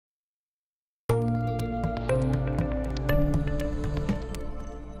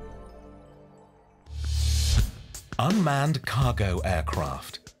Unmanned cargo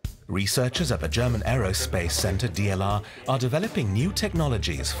aircraft. Researchers at the German Aerospace Center, DLR, are developing new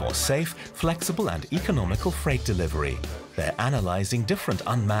technologies for safe, flexible and economical freight delivery. They're analyzing different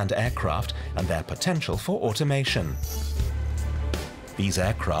unmanned aircraft and their potential for automation. These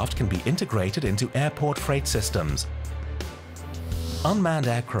aircraft can be integrated into airport freight systems. Unmanned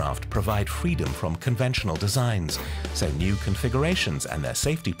aircraft provide freedom from conventional designs, so new configurations and their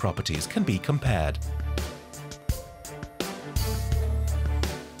safety properties can be compared.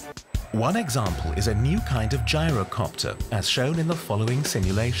 One example is a new kind of gyrocopter, as shown in the following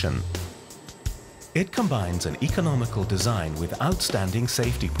simulation. It combines an economical design with outstanding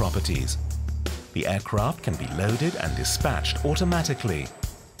safety properties. The aircraft can be loaded and dispatched automatically.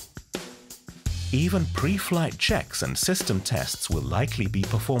 Even pre-flight checks and system tests will likely be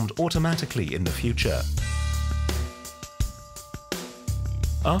performed automatically in the future.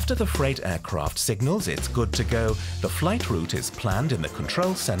 After the freight aircraft signals it's good to go, the flight route is planned in the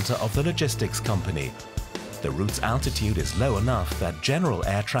control center of the logistics company. The route's altitude is low enough that general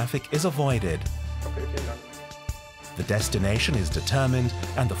air traffic is avoided. The destination is determined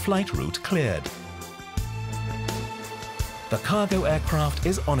and the flight route cleared. The cargo aircraft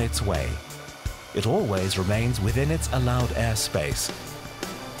is on its way. It always remains within its allowed airspace.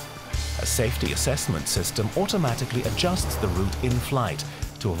 A safety assessment system automatically adjusts the route in flight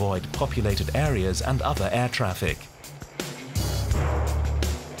to avoid populated areas and other air traffic.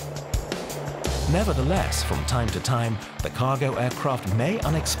 Nevertheless, from time to time, the cargo aircraft may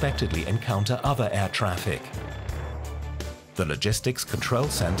unexpectedly encounter other air traffic. The Logistics Control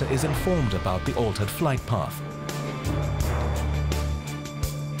Center is informed about the altered flight path.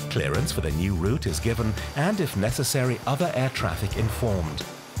 Clearance for the new route is given and, if necessary, other air traffic informed.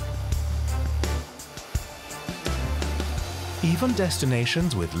 Even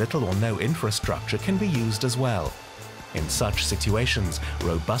destinations with little or no infrastructure can be used as well. In such situations,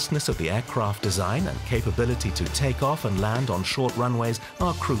 robustness of the aircraft design and capability to take off and land on short runways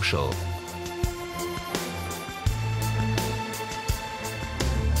are crucial.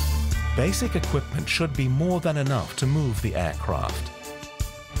 Basic equipment should be more than enough to move the aircraft.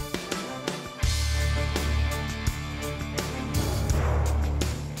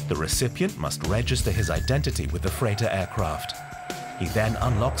 The recipient must register his identity with the freighter aircraft. He then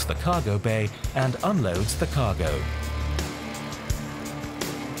unlocks the cargo bay and unloads the cargo.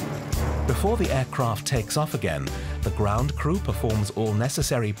 Before the aircraft takes off again, the ground crew performs all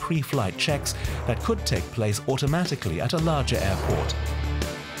necessary pre-flight checks that could take place automatically at a larger airport.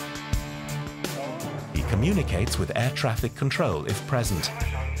 He communicates with air traffic control if present.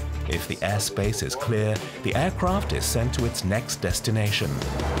 If the airspace is clear, the aircraft is sent to its next destination.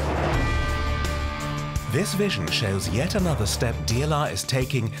 This vision shows yet another step DLR is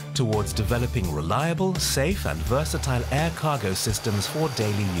taking towards developing reliable, safe and versatile air cargo systems for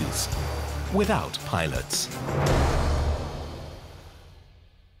daily use, without pilots.